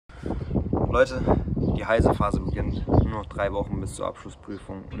Leute, die heiße Phase beginnt. Nur noch 3 Wochen bis zur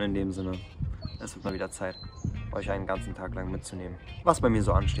Abschlussprüfung. Und in dem Sinne, es wird mal wieder Zeit, euch einen ganzen Tag lang mitzunehmen, was bei mir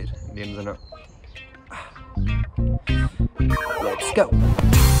so ansteht. In dem Sinne, let's go!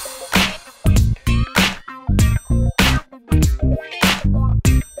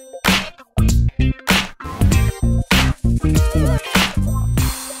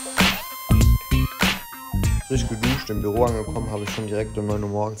 Frisch geduscht, im Büro angekommen, habe ich schon direkt um 9 Uhr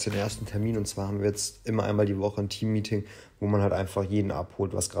morgens den ersten Termin. Und zwar haben wir jetzt immer einmal die Woche ein Team-Meeting, wo man halt einfach jeden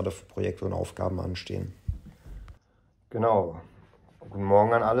abholt, was gerade für Projekte und Aufgaben anstehen. Genau. Guten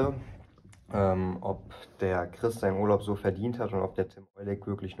Morgen an alle. Ob der Chris seinen Urlaub so verdient hat und ob der Tim Eulich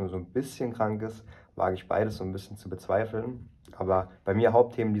wirklich nur so ein bisschen krank ist, wage ich beides so ein bisschen zu bezweifeln. Aber bei mir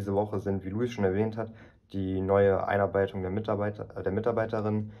Hauptthemen diese Woche sind, wie Luis schon erwähnt hat, die neue Einarbeitung der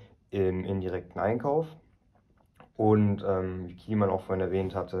Mitarbeiterin im indirekten Einkauf. Und wie Kiemann auch vorhin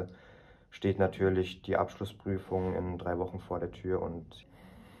erwähnt hatte, steht natürlich die Abschlussprüfung in 3 Wochen vor der Tür. Und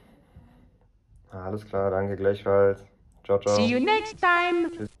alles klar, danke, gleichfalls. Ciao, ciao. See you next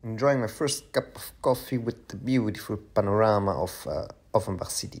time. Tschüss. Enjoying my first cup of coffee with the beautiful panorama of Offenbach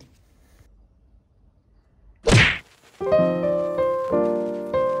City.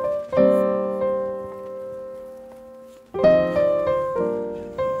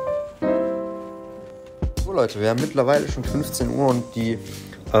 So Leute, wir haben mittlerweile schon 15 Uhr und die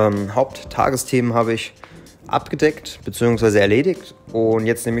Haupttagesthemen habe ich abgedeckt bzw. erledigt. Und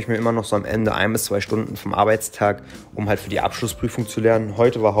jetzt nehme ich mir immer noch so am Ende 1 bis 2 Stunden vom Arbeitstag, um halt für die Abschlussprüfung zu lernen.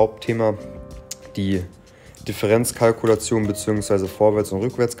 Heute war Hauptthema die Differenzkalkulation bzw. Vorwärts- und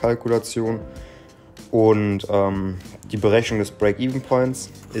Rückwärtskalkulation. Und die Berechnung des Break-Even-Points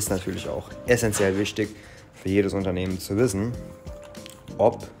ist natürlich auch essentiell wichtig für jedes Unternehmen zu wissen,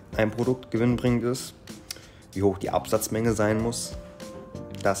 ob ein Produkt gewinnbringend ist, wie hoch die Absatzmenge sein muss,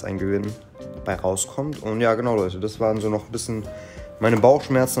 dass ein Gewinn dabei rauskommt. Und ja, genau Leute, das waren so noch ein bisschen meine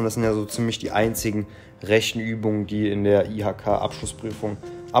Bauchschmerzen und das sind ja so ziemlich die einzigen Rechenübungen, die in der IHK Abschlussprüfung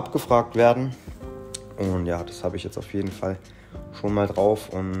abgefragt werden. Und ja, das habe ich jetzt auf jeden Fall schon mal drauf.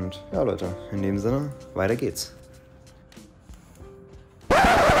 Und ja Leute, in dem Sinne, weiter geht's.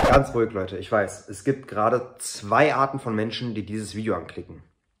 Ganz ruhig Leute, ich weiß, es gibt gerade 2 Arten von Menschen, die dieses Video anklicken.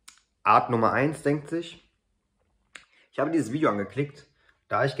 Art Nummer 1 denkt sich, ich habe dieses Video angeklickt,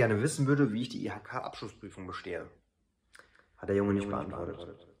 da ich gerne wissen würde, wie ich die IHK-Abschlussprüfung bestehe. Hat der Junge nicht beantwortet.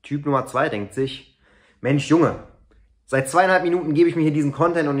 Typ Nummer 2 denkt sich, Mensch Junge, seit 2,5 Minuten gebe ich mir hier diesen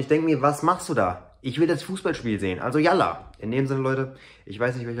Content und ich denke mir, was machst du da? Ich will das Fußballspiel sehen, also yalla. In dem Sinne Leute, ich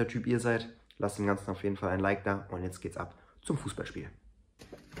weiß nicht, welcher Typ ihr seid, lasst dem Ganzen auf jeden Fall ein Like da und jetzt geht's ab zum Fußballspiel.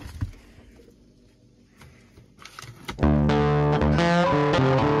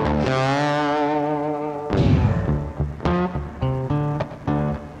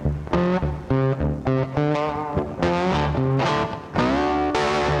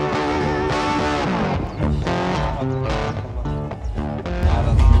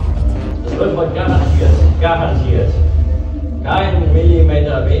 Wird heute garantiert kein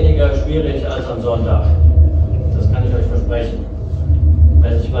Millimeter weniger schwierig als am Sonntag. Das kann ich euch versprechen.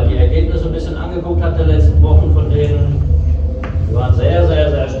 Wer sich mal die Ergebnisse ein bisschen angeguckt hat der letzten Wochen von denen, die waren sehr,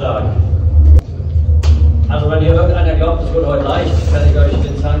 sehr, sehr stark. Also wenn hier irgendeiner glaubt, es wird heute leicht,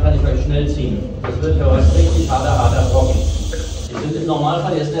 den Zahn kann ich euch schnell ziehen. Das wird für euch richtig harter Brocken. Die sind im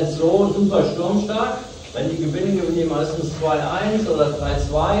Normalfall jetzt nicht so super sturmstark. Wenn die gewinnen die meistens 2-1 oder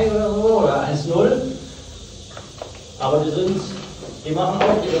 3-2 oder so oder 1-0. Aber die machen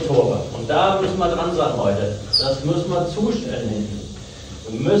auch ihre Tore. Und da müssen wir dran sein heute. Das müssen wir zustellen.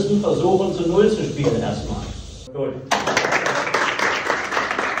 Wir müssen versuchen, zu 0 zu spielen erstmal. Gut.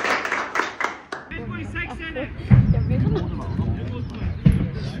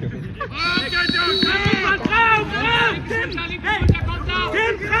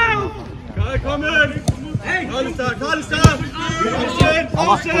 Karl ist da!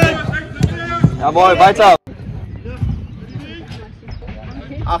 Aufstehen! Jawohl, weiter!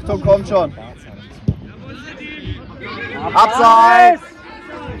 Achtung, kommt schon! Abseits!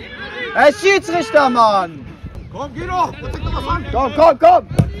 Hey, Schiedsrichter, Mann! Komm, geh doch! Komm!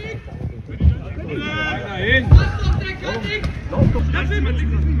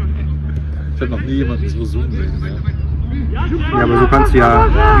 Ich hab noch nie jemanden so zoomen sehen. Ja, aber so kannst du ja,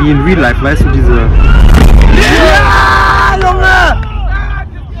 wie in Real Life, weißt du, diese... Ja, Junge!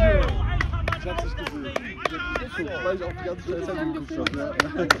 Ich hab's nicht gesehen. Weil ich auch die ganze Zeit geguckt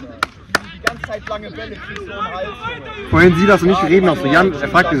habe. Die ganze Zeit lange Bälle kriegst du am Hals. Vorhin Silas und ich reden auch so, Jan, er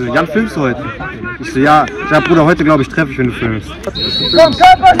fragt mich so, Jan, filmst du heute? Ich so, ja, Bruder, heute glaube ich treffe ich, wenn du filmst. Komm,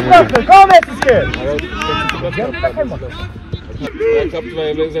 Körpersprache, komm, jetzt ist geht! Ich glaube,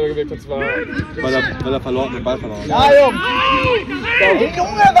 weil er selber gewirkt hat, weil er verloren den Ball verloren hat. Ja, Junge! Hey,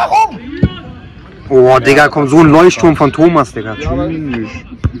 Junge, warum? Oh, Digga, kommt so ein Leuchtturm von Thomas, Digga. Tschüss.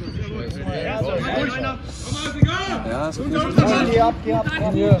 Ja, ist okay. Geh ab.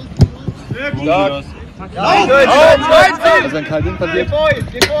 Stark. Also wenn Karl den verliert.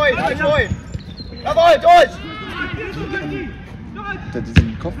 Geh vor. Jawohl, durch! Der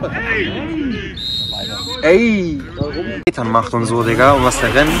diesen Kopfball. Ey! Metern macht und so, Digga, und was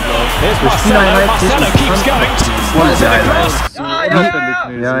der rennt. Für Spieleinheit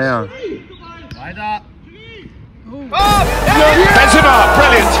Ja. Weiter! Benzema,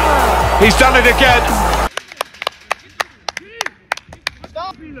 brilliant! He's done it again!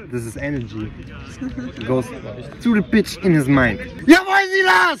 This is energy. It goes to the pitch in his mind. Jawohl,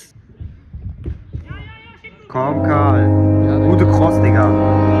 Silas! Komm, Karl. Gute Cross, Digga.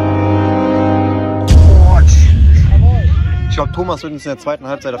 Ich glaube, Thomas wird uns in der zweiten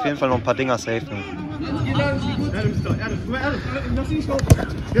Halbzeit auf jeden Fall noch ein paar Dinger safen.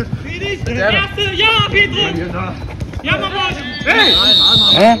 Der erste, ja, Pedro! Ja, Mama! Hey!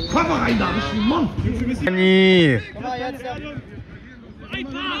 Hä? Komm mal rein da, Mann!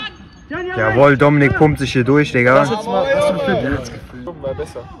 Jawohl, Dominik pumpt sich hier durch, Digga.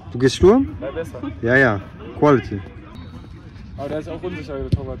 Besser. Du gehst Sturm? Besser. Ja. Quality. Aber der ist auch unsicher, der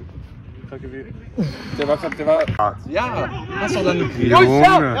Torwart. Der war. Ja, hast du dann gekriegt. Junge.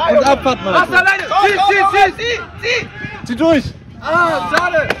 Und Abfahrt mal. Lass alleine! Zieh! Zieh durch! Ah,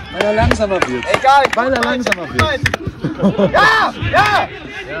 schade! Weil er langsamer wird. Egal! Weil er langsamer wird. Ja!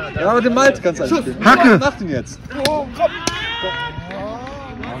 Ja, aber den Malte kannst du anspielen. Hacke! Mach den jetzt. Oh, komm!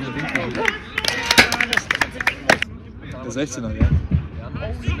 Der 16er, ja.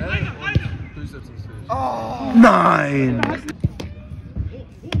 Nein!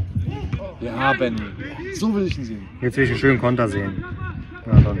 Ja, Benny. So will ich ihn sehen. Jetzt will ich einen schönen Konter sehen.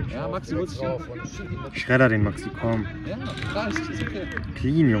 Ja, dann. Ja, Maxi holt sich auf. Schredder den Maxi, komm. Ja, reicht, ist okay.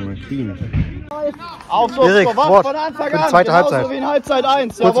 Clean, Junge, clean. Auf so, Erik, Wort Wort. von Anfang Für die an, zweite genauso Halbzeit. wie in Halbzeit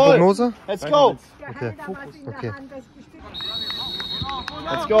 1, Kurze jawohl. Prognose? Let's go. Okay.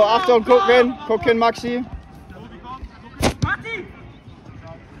 Let's go, Achtung, gucken, Maxi.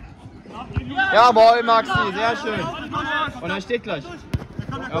 Jawohl, Maxi, sehr schön. Und er steht gleich.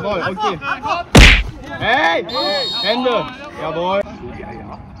 Jawohl, okay. Hey, Hände. Jawohl.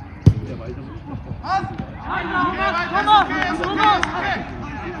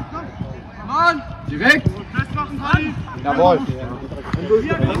 Direkt. Jawohl.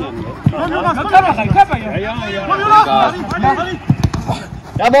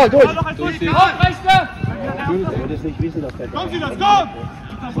 Jawohl, durch.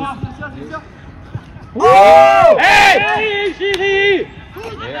 Hey, Schiri!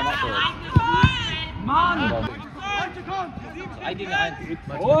 Mann! 3 gegen 1.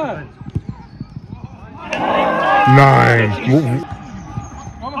 Nein!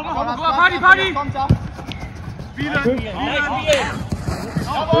 Party!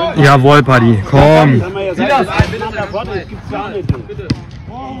 Jawohl, Paddy, komm!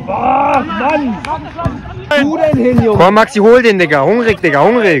 Komm, Maxi, hol den, Digga.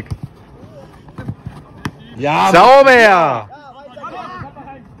 Hungrig. Ja, sauber!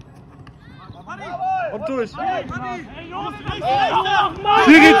 Und durch.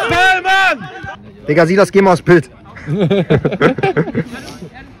 Hier geht's schnell, Mann! Digga, Silas, geh mal aufs Bild.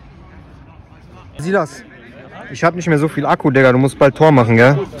 Silas, ich hab nicht mehr so viel Akku, Digga. Du musst bald Tor machen,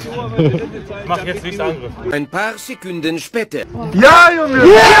 gell? Mach jetzt nächsten Angriff. Ein paar Sekunden später. Ja, Junge!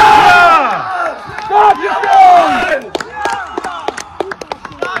 Ja!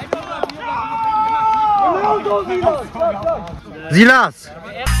 Silas!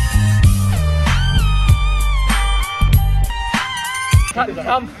 Ja, ist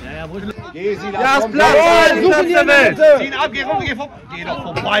Platz! Suchen die Mitte! Zieh ab, geh rum. Geh doch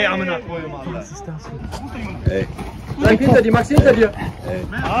vorbei, Arme. Was ist das? Ey. Bleib hinter dir, Max, hinter dir! Ich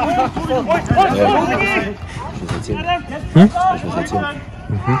muss erzählen.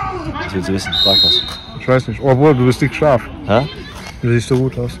 Was willst du wissen? Frag was. Ich weiß nicht. Obwohl, du bist dick scharf. Hä? Du siehst so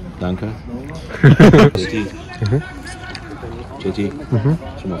gut aus. Danke. JT. JT.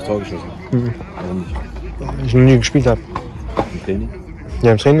 Schon mal aufs Tor geschossen. Warum nicht? Weil ich noch nie gespielt habe. Im Training?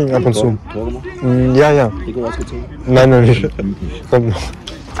 Ja, im Training ab und zu. Tor gemacht? Ja. Trikot ausgezogen? Nein, noch nicht. Damit nicht. Kommt noch.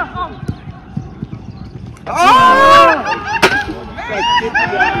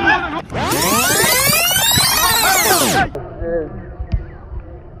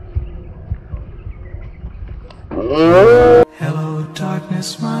 Hello,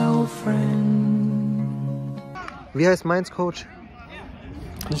 darkness, my old friend. Wie heißt meins, Coach?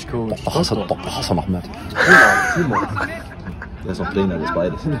 Nicht Coach. Ach, das hat doch Nachmittag. Der ist auch Trainer, das ist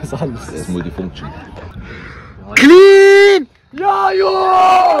beides. Das ist alles. Der ist Multifunction. Clean! Ja,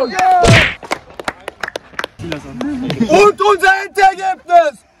 Jungs! Und unser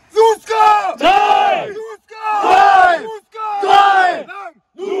Endergebnis! SUSGO! 3! SUSGO! 3! SUSGO! 3!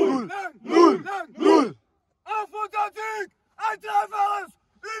 0! 0! Auf unser Sieg! Ein dreifaches!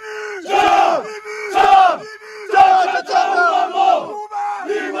 Ja!